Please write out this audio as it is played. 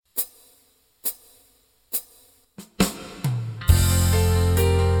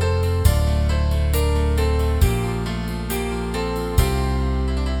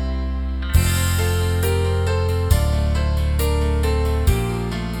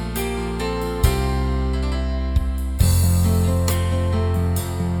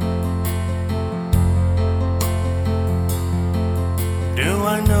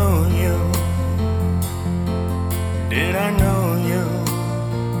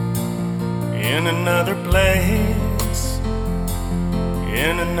in another place,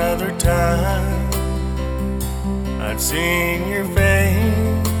 in another time. I've seen your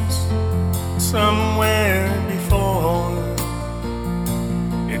face somewhere before.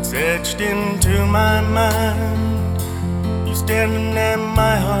 It's etched into my mind. You standing at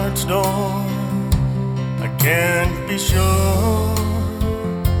my heart's door. I can't be sure,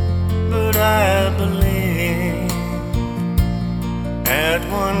 but I believe at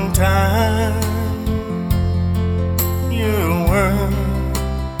one time you were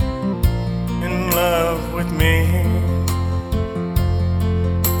in love with me.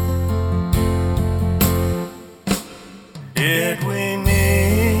 Did we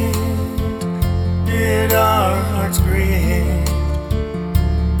meet? Did our hearts greet?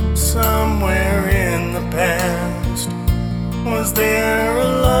 Somewhere in the past, was there a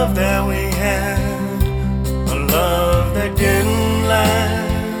love that we had? A love that didn't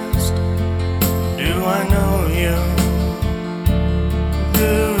last? Do I know you?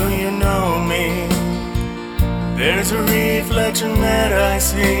 Do you know me? There's a reflection that I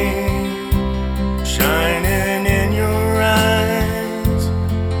see shining in your eyes,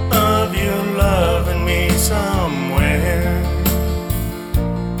 of you loving me somewhere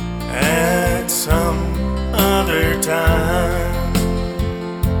at some other time.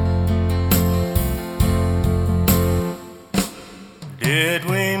 Did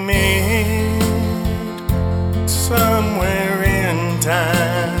we meet somewhere in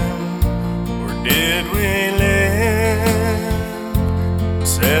time, or did we live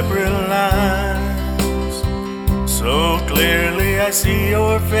separate lives? So clearly I see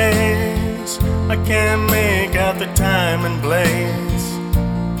your face, I can't make out the time and place.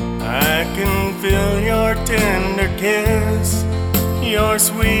 I can feel your tender kiss, your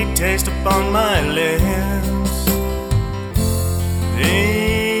sweet taste upon my lips.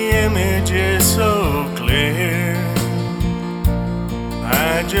 The image is so clear,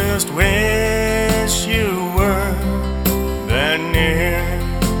 I just wish you were that near.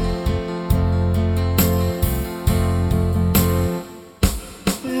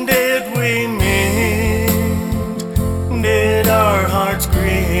 Did we meet? Did our hearts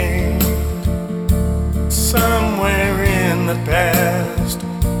greet? Somewhere in the past,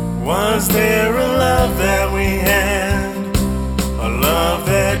 was there a love that we had? A love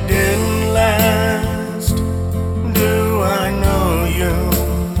that didn't last? Do I know you?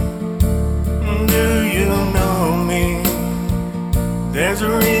 Do you know me? There's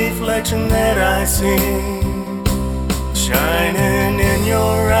a reflection that I see shining in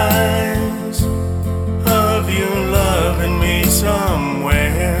your eyes, of you loving me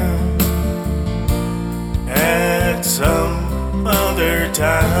somewhere at some other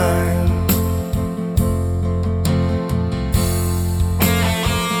time.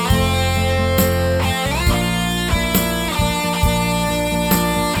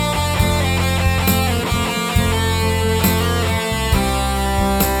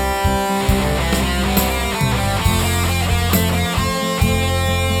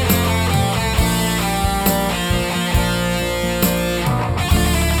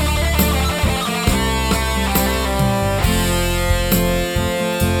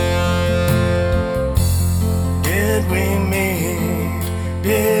 Did we meet?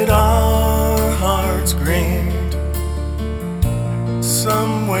 Did our hearts greet?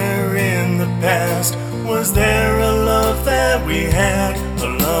 Somewhere in the past, was there a love that we had? A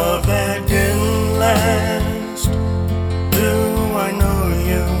love that didn't last? Do I know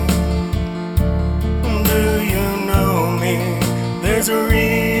you? Do you know me? There's a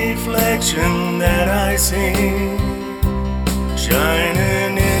reflection that I see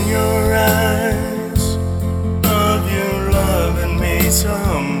shining in your eyes, of you loving me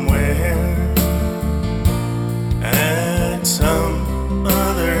some